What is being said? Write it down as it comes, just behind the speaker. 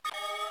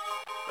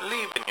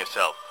Believe in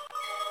yourself.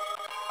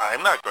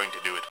 I'm not going to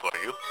do it for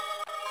you.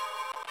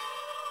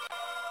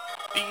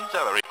 These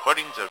are the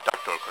recordings of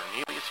Dr.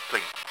 Cornelius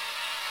Plink.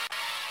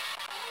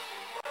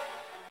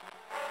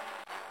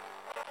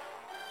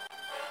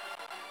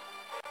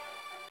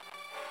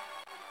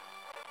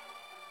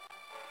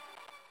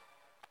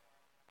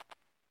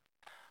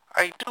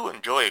 I do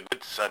enjoy a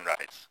good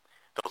sunrise.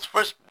 Those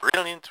first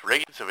brilliant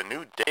rays of a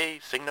new day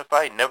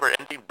signify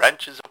never-ending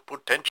branches of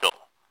potential.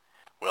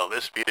 Will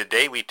this be the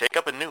day we take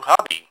up a new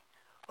hobby,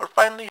 or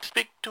finally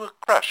speak to a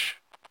crush?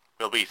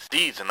 Will we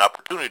seize an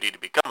opportunity to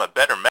become a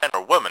better man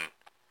or woman?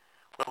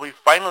 Will we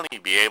finally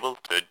be able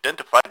to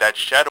identify that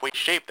shadowy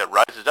shape that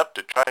rises up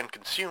to try and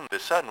consume the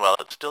sun while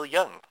it's still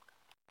young?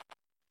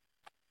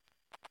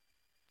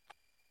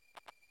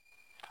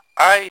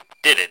 I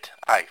did it.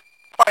 I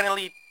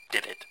finally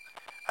did it.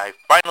 I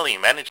finally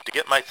managed to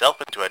get myself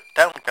into a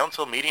town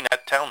council meeting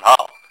at town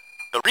hall.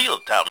 The real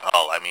town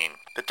hall, I mean.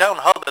 The town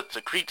hall that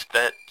secretes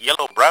that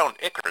yellow-brown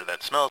ichor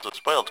that smells of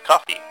spoiled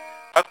coffee.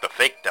 Not the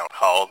fake town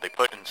hall they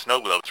put in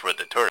snow globes for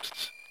the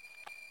tourists.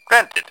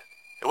 Granted,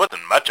 it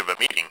wasn't much of a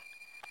meeting.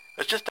 It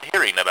was just a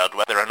hearing about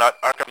whether or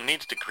not Arkham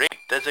needs to create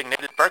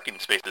designated parking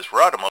spaces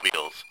for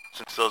automobiles,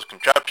 since those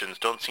contraptions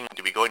don't seem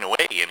to be going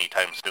away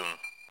anytime soon.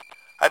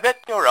 I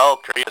bet you're all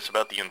curious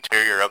about the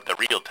interior of the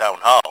real town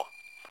hall.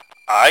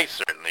 I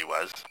certainly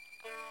was.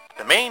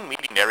 The main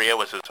meeting area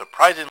was a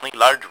surprisingly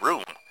large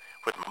room,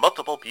 with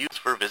multiple views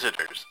for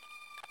visitors.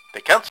 The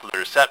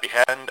councilors sat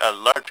behind a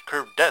large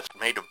curved desk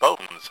made of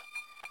bones.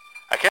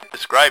 I can't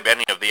describe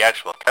any of the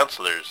actual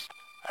councilors.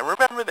 I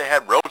remember they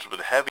had robes with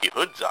heavy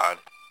hoods on.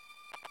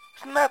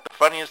 Isn't that the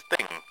funniest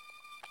thing?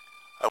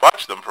 I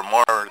watched them for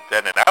more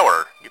than an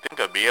hour. You'd think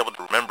I'd be able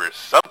to remember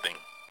something.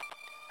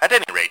 At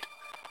any rate,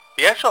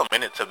 the actual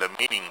minutes of the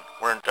meeting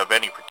weren't of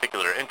any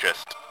particular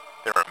interest.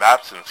 There were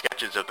maps and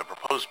sketches of the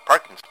proposed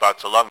parking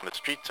spots along the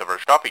streets of our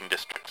shopping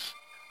districts.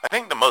 I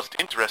think the most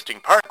interesting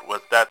part was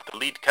that the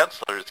lead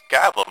councilor's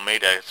gavel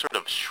made a sort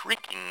of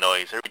shrieking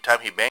noise every time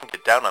he banged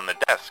it down on the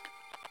desk.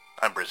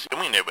 I'm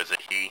presuming it was a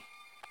he.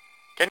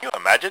 Can you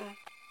imagine?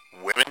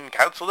 Women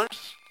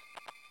councilors?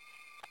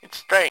 It's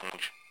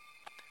strange.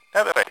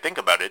 Now that I think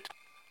about it,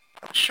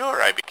 I'm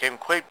sure I became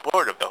quite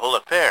bored of the whole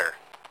affair.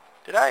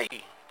 Did I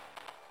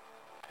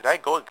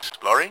go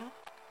exploring?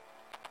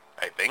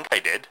 I think I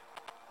did.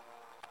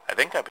 I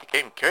think I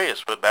became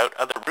curious about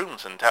other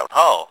rooms in Town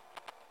Hall,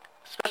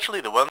 especially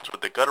the ones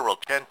with the guttural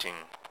chanting.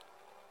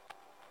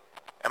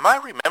 Am I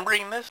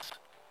remembering this,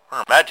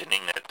 or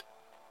imagining it?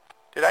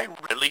 Did I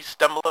really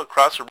stumble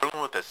across a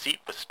room with a seat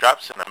with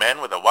straps and a man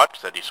with a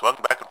watch that he swung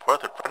back and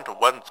forth in front of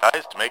one's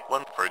eyes to make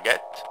one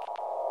forget?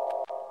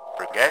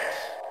 Forget?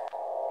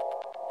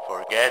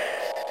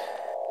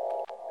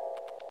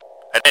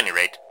 At any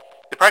rate,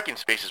 the parking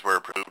spaces were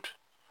approved.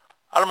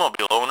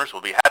 Automobile owners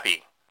will be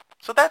happy,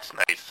 so that's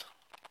nice.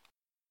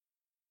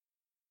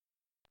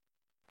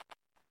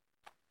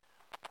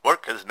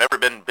 Work has never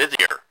been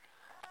busier.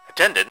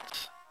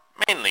 Attendance,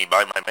 mainly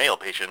by my male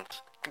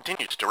patients,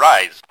 continues to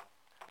rise.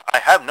 I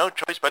have no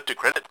choice but to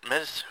credit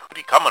Miss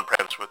Hooty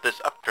Commonprance with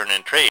this upturn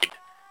in trade.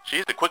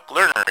 She's a quick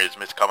learner, is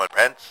Miss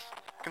Commonprance.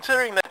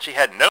 Considering that she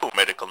had no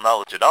medical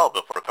knowledge at all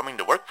before coming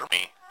to work for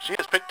me, she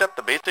has picked up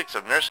the basics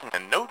of nursing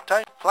in no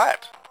time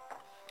flat.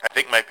 I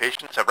think my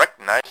patients have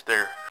recognized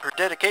her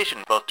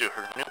dedication both to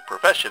her new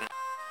profession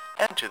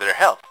and to their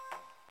health.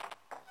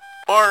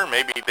 Or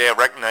maybe they have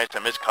recognized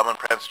that Miss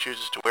Commonprance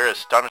chooses to wear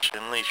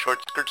astonishingly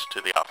short skirts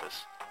to the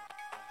office.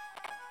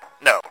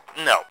 No.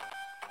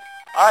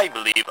 I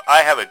believe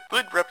I have a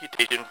good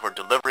reputation for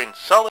delivering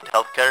solid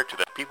health care to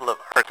the people of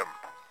Arkham.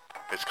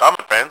 Miss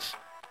Commonprance,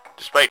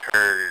 despite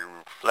her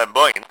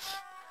flamboyance,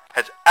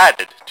 has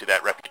added to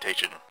that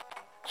reputation.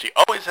 She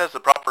always has the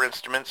proper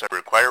instruments I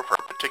require for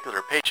a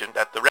particular patient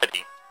at the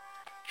ready.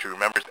 She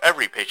remembers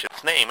every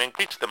patient's name and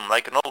greets them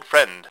like an old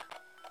friend.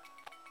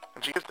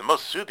 And she gives the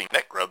most soothing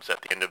neck rubs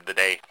at the end of the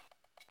day.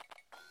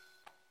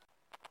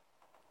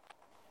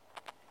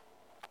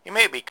 You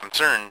may be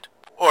concerned,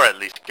 or at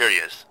least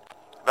curious,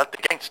 about the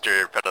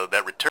gangster fellow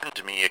that returned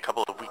to me a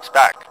couple of weeks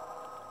back.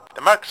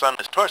 The marks on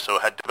his torso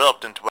had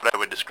developed into what I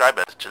would describe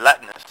as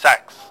gelatinous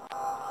sacs,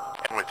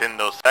 and within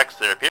those sacs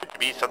there appeared to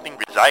be something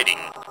residing,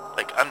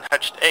 like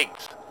unhatched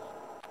eggs.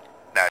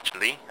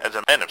 Naturally, as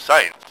a man of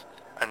science,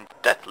 I'm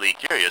deathly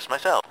curious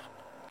myself.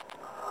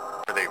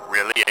 Were they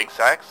really egg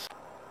sacs?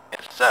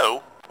 If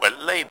so, what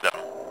laid them?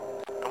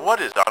 And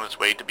what is on its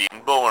way to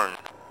being born?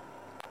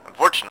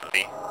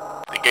 Unfortunately,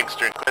 the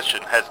gangster in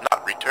question has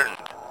not returned.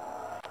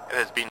 It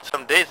has been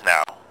some days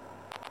now.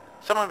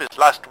 Some of his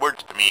last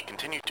words to me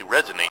continue to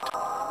resonate,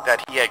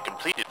 that he had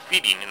completed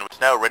feeding and was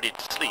now ready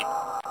to sleep,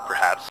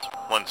 perhaps,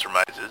 one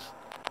surmises,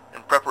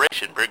 in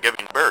preparation for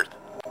giving birth.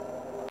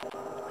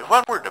 If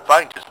one were to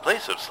find his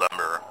place of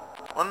slumber,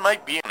 one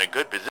might be in a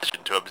good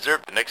position to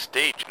observe the next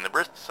stage in the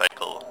birth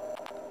cycle,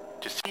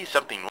 to see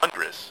something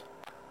wondrous,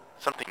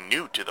 something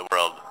new to the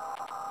world,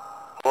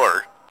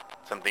 or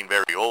something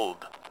very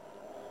old.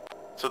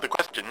 So the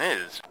question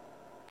is,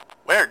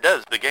 where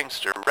does the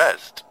gangster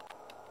rest?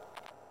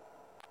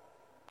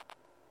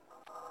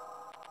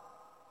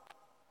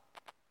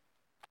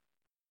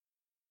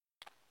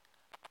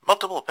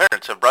 multiple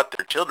parents have brought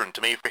their children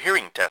to me for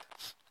hearing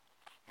tests.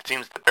 It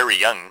seems the very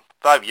young,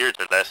 5 years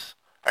or less,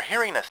 are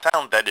hearing a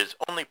sound that is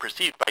only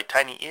perceived by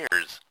tiny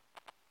ears.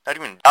 Not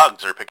even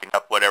dogs are picking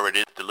up whatever it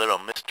is the little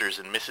misters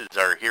and misses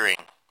are hearing.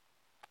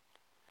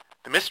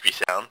 The mystery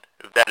sound,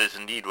 if that is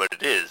indeed what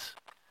it is,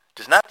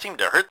 does not seem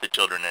to hurt the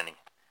children any.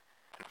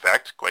 In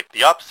fact, quite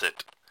the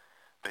opposite.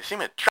 They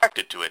seem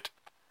attracted to it,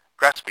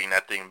 grasping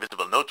at the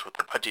invisible notes with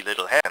their pudgy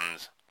little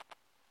hands.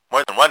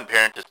 More than one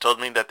parent has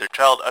told me that their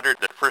child uttered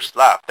their first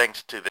laugh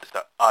thanks to this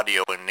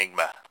audio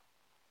enigma.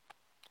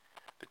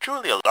 The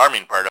truly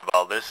alarming part of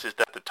all this is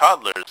that the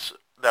toddlers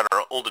that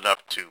are old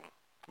enough to,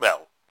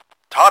 well,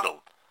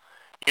 toddle,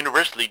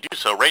 universally do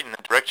so right in the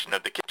direction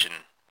of the kitchen.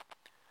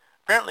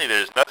 Apparently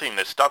there is nothing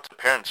that stops a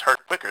parent's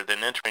heart quicker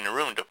than entering a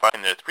room to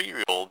find their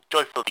 3-year-old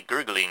joyfully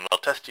gurgling while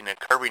testing a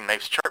carving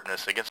knife's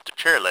sharpness against a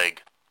chair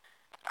leg.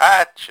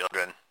 Ah,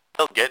 children,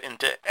 they'll get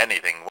into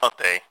anything, won't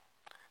they?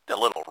 The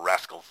little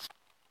rascals.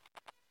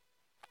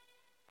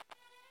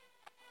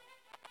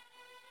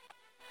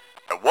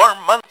 The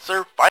warm months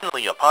are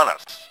finally upon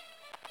us.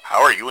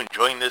 How are you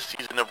enjoying this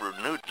season of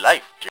renewed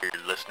life, dear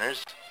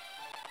listeners?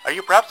 Are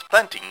you perhaps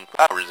planting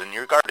flowers in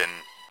your garden?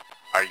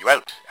 Are you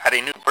out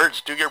adding new birds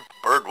to your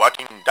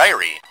bird-watching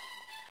diary?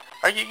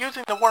 Are you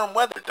using the warm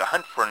weather to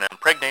hunt for an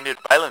impregnated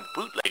violent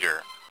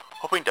bootlegger,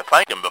 hoping to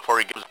find him before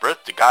he gives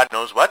birth to God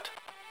knows what?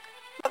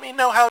 Let me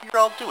know how you're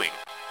all doing.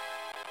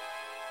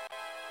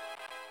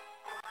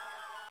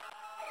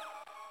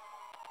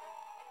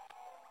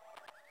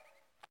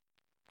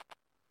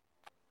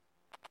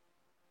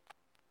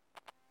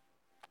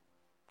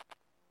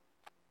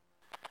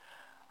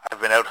 I've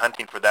been out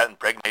hunting for that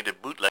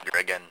impregnated bootlegger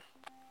again.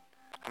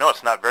 I know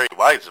it's not very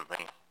wise of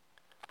me,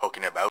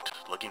 poking about,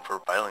 looking for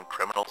violent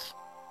criminals.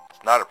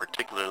 It's not a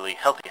particularly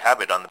healthy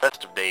habit on the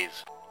best of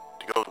days,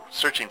 to go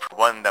searching for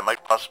one that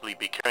might possibly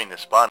be carrying the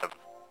spawn of,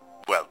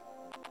 well,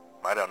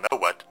 I don't know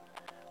what.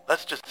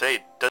 Let's just say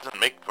it doesn't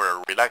make for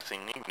a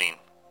relaxing evening.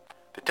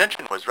 The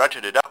tension was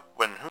ratcheted up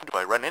when who do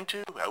I run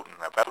into, out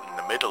and about in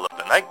the middle of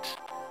the night,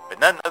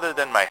 but none other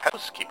than my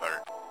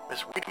housekeeper,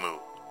 Miss Weedmoo,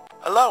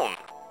 alone.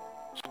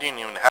 She didn't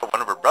even have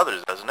one of her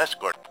brothers as an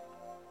escort.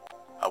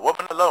 A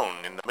woman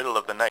alone in the middle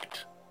of the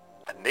night.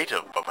 A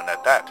native woman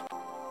at that.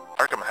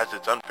 Arkham has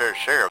its unfair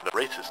share of the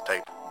racist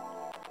type.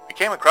 We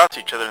came across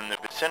each other in the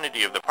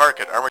vicinity of the park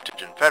at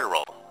Armitage and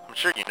Federal. I'm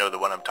sure you know the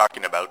one I'm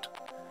talking about.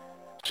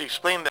 She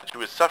explained that she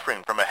was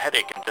suffering from a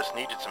headache and just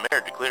needed some air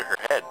to clear her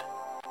head.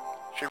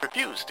 She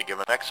refused to give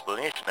an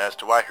explanation as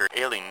to why her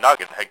ailing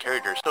noggin had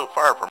carried her so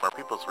far from her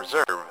people's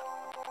reserve.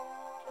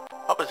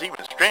 What was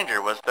even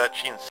stranger was that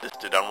she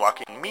insisted on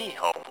walking me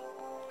home,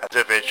 as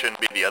if it shouldn't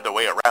be the other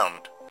way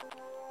around.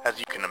 As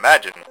you can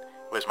imagine,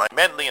 it was my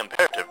manly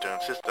imperative to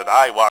insist that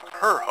I walk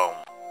her home.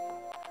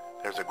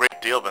 There's a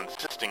great deal of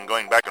insisting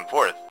going back and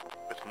forth,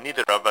 with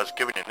neither of us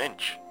giving an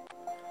inch.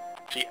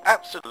 She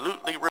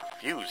absolutely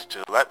refused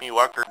to let me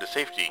walk her to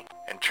safety,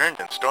 and turned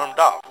and stormed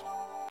off.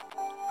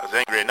 I was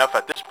angry enough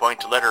at this point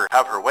to let her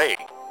have her way.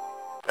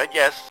 But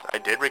yes, I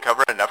did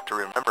recover enough to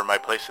remember my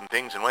place and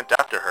things and went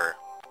after her.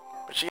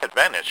 But she had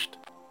vanished.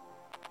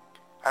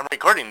 I'm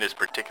recording this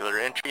particular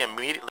entry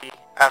immediately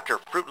after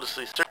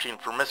fruitlessly searching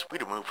for Miss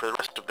Weedmoo for the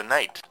rest of the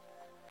night.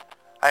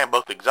 I am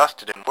both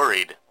exhausted and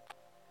worried.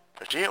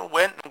 If she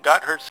went and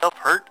got herself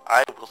hurt,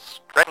 I will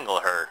strangle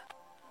her.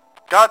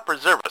 God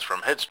preserve us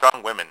from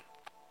headstrong women.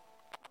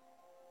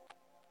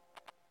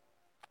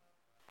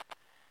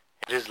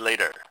 It is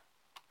later.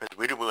 Miss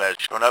Weedmoo has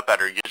shown up at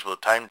her usual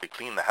time to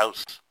clean the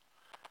house.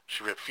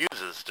 She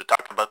refuses to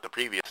talk about the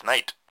previous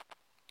night.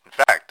 In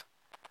fact,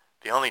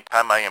 the only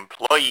time my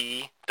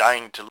employee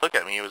deigned to look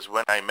at me was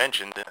when I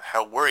mentioned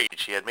how worried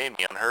she had made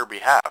me on her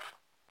behalf.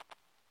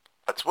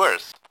 What's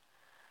worse,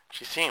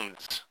 she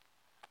seems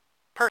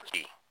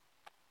perky,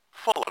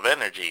 full of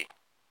energy.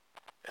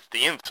 It's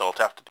the insult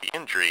after the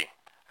injury,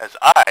 as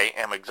I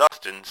am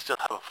exhausted and still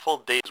have a full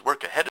day's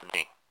work ahead of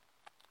me.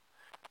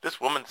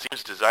 This woman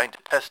seems designed to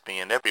test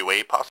me in every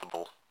way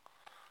possible.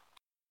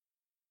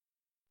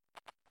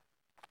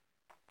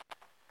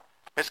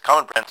 Miss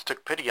Commonprance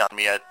took pity on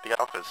me at the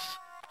office.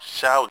 She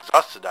saw how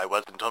exhausted I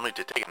was and told me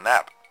to take a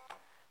nap.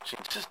 She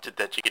insisted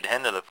that she could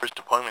handle the first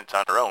appointments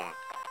on her own, and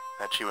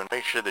that she would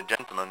make sure the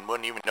gentleman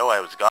wouldn't even know I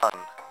was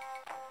gone.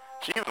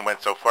 She even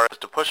went so far as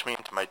to push me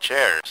into my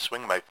chair,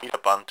 swing my feet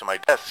up onto my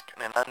desk,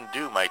 and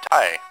undo my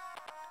tie.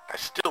 I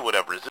still would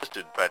have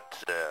resisted,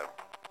 but,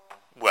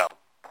 well.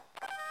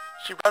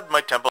 She rubbed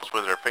my temples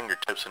with her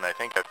fingertips, and I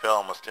think I fell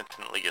almost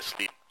instantly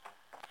asleep.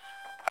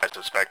 I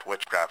suspect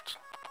witchcraft.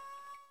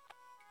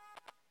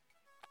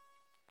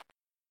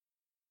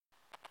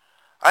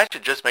 I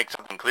should just make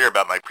something clear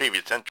about my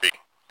previous entry.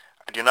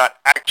 I do not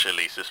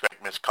actually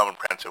suspect Miss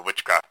Commonprance of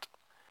witchcraft.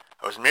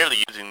 I was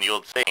merely using the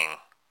old saying,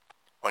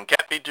 one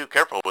can't be too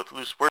careful with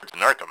loose words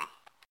in Arkham.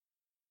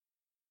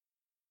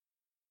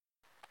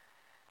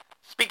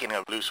 Speaking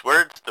of loose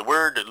words, the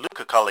word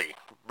Leucocholy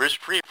burst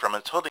free from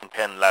its holding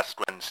pen last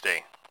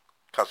Wednesday.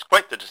 Caused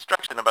quite the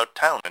destruction about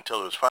town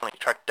until it was finally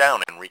tracked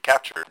down and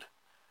recaptured.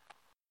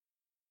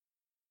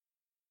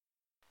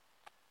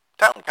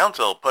 Town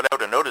Council put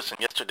out a notice in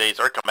yesterday's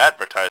Arkham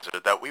Advertiser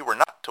that we were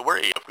not to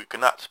worry if we could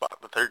not spot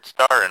the third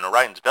star in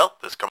Orion's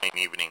belt this coming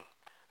evening.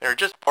 They are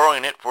just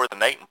borrowing it for the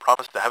night and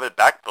promised to have it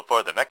back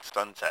before the next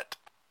sunset.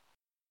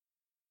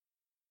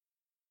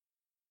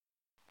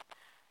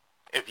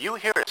 If you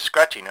hear a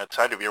scratching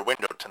outside of your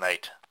window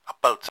tonight, up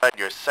outside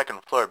your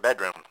second-floor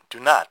bedroom, do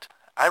not,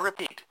 I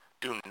repeat,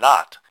 do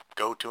not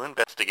go to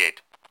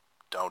investigate.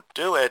 Don't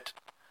do it.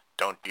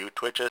 Don't you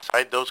twitch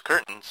aside those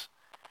curtains.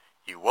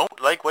 You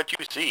won't like what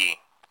you see.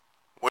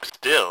 Worse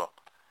still,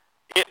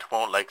 it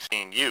won't like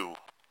seeing you.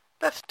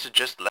 Best to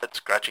just let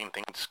scratching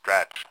things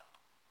scratch.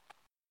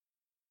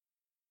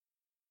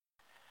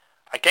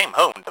 I came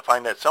home to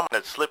find that someone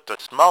had slipped a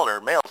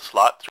smaller mail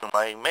slot through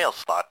my mail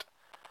slot.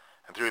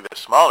 And through the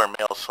smaller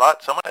mail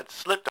slot, someone had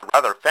slipped a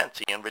rather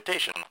fancy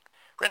invitation,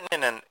 written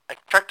in an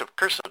attractive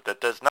cursive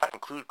that does not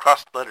include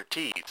crossed letter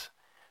T's.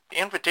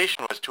 The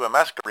invitation was to a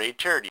masquerade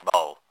charity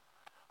ball.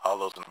 All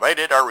those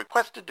invited are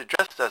requested to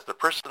dress as the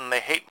person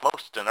they hate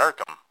most in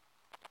Arkham.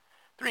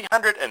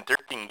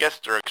 313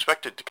 guests are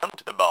expected to come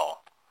to the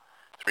ball.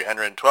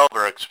 312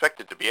 are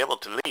expected to be able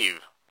to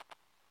leave.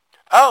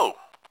 Oh,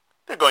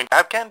 they're going to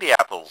have candy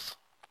apples.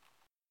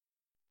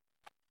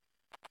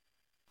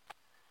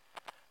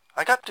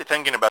 I got to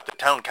thinking about the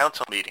town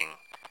council meeting,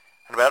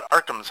 and about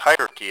Arkham's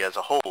hierarchy as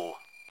a whole.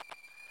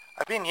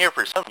 I've been here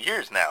for some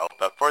years now,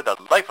 but for the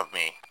life of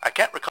me, I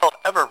can't recall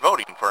ever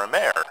voting for a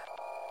mayor.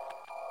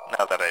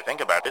 Now that I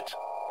think about it,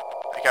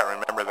 I can't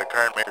remember the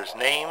current mayor's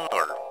name,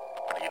 or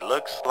what he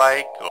looks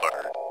like,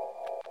 or...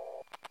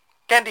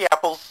 Candy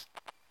apples!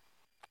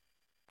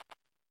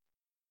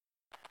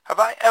 Have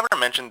I ever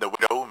mentioned the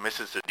widow,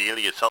 Mrs.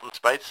 Adelia Sultan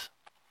Spice?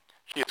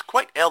 She is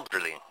quite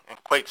elderly,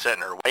 and quite set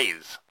in her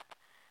ways.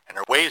 And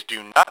her ways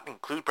do not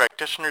include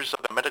practitioners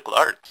of the medical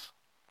arts.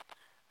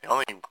 The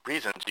only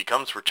reason she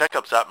comes for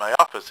checkups at my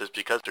office is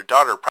because her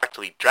daughter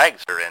practically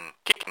drags her in,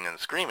 kicking and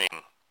screaming.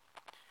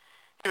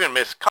 Even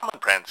Miss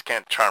Commonprance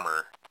can't charm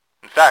her.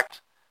 In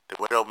fact, the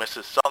widow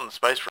Mrs. Sultan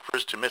Spice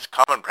refers to Miss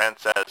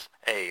Commonprance as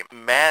a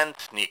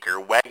man-sneaker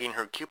wagging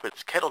her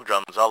Cupid's kettle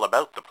drums all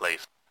about the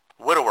place.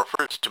 The widow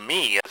refers to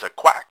me as a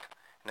quack,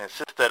 and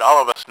insists that all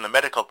of us in the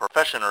medical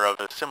profession are of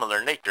a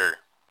similar nature.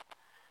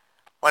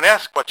 When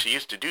asked what she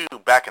used to do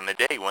back in the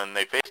day when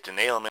they faced an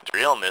ailment or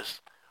illness,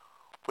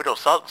 Widow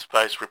Sultan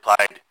Spice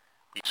replied,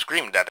 "We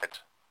screamed at it,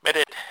 met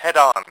it head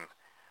on.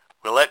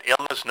 We'll let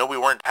illness know we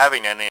weren't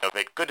having any of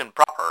it good and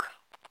proper."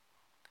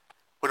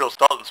 Widow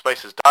Sultan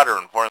Spice's daughter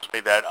informs me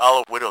that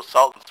all of Widow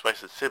Sultan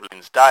Spice's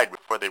siblings died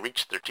before they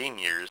reached their teen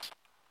years.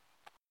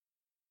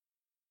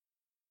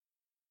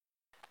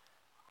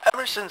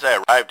 Ever since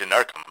I arrived in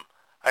Arkham,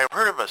 I have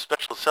heard of a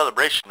special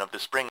celebration of the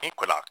spring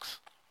equinox.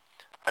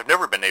 I've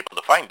never been able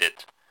to find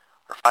it,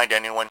 or find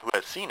anyone who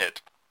has seen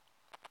it.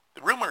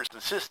 The rumors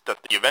insist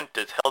that the event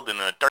is held in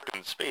a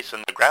darkened space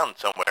on the ground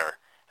somewhere,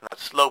 and that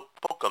slow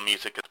polka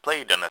music is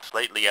played on a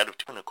slightly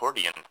out-of-tune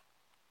accordion.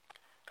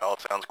 It all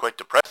sounds quite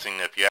depressing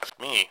if you ask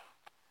me.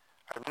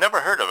 I've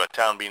never heard of a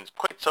town being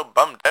quite so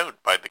bummed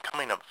out by the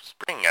coming of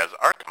spring as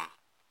Arkham.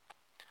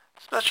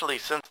 Especially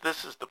since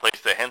this is the place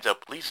that hands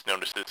out police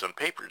notices on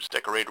papers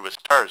decorated with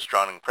stars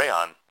drawn in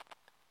crayon.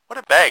 What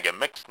a bag of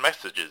mixed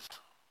messages.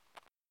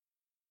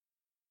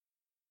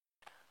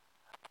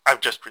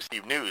 I've just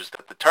received news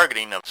that the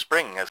targeting of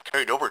spring has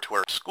carried over to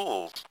our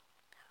schools.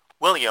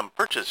 William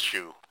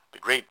Purchaseshoe, the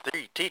grade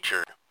 3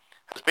 teacher,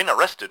 has been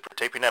arrested for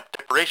taping up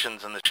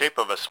decorations in the shape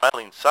of a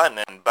smiling sun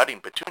and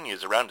budding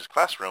petunias around his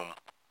classroom.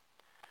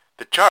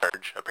 The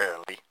charge,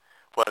 apparently,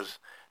 was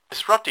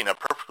disrupting a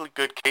perfectly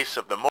good case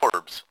of the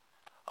morbs,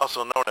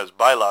 also known as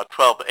Bylaw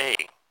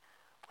 12A,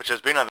 which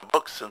has been on the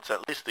books since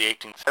at least the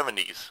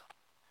 1870s.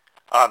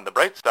 On the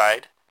bright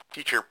side,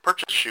 Teacher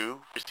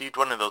Purchaseshoe received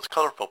one of those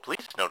colorful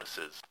police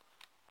notices.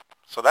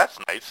 So that's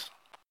nice.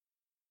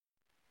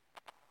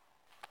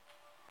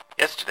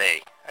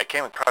 Yesterday, I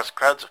came across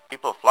crowds of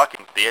people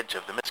flocking to the edge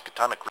of the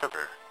Miskatonic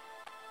River.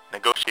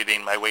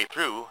 Negotiating my way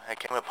through, I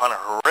came upon a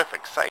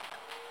horrific sight.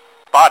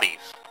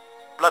 Bodies.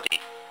 Bloody,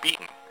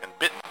 beaten, and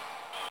bitten.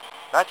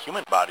 Not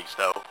human bodies,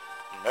 though.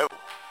 No.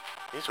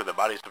 These were the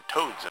bodies of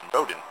toads and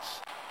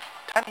rodents.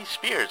 Tiny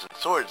spears and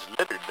swords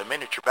littered the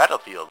miniature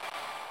battlefield.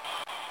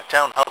 A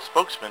town hall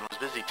spokesman was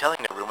busy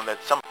telling everyone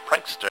that some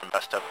prankster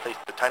must have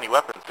placed the tiny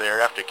weapons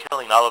there after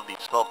killing all of these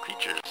small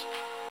creatures.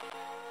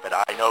 But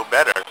I know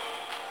better.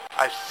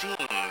 I've seen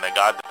the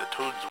god that the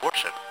toads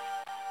worship.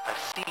 I've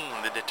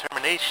seen the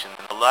determination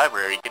in the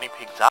library guinea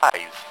pig's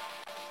eyes.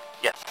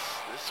 Yes,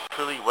 this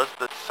truly was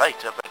the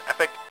site of an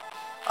epic,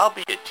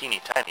 albeit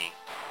teeny-tiny,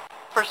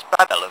 first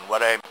battle in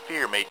what I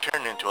fear may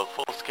turn into a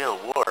full-scale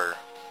war.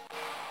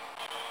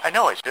 I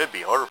know I should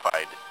be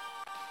horrified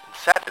and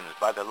saddened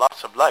by the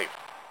loss of life.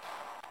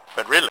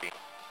 But really,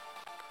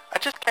 I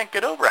just can't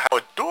get over how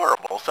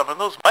adorable some of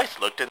those mice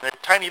looked in their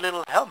tiny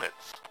little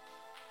helmets.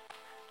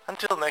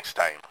 Until next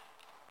time.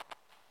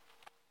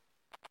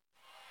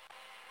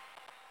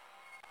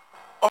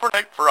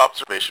 Overnight for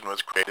Observation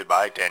was created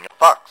by Daniel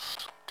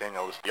Fox.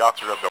 Daniel is the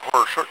author of the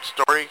horror short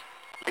story,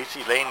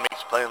 Lacey Lane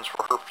Makes Plans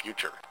for Her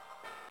Future.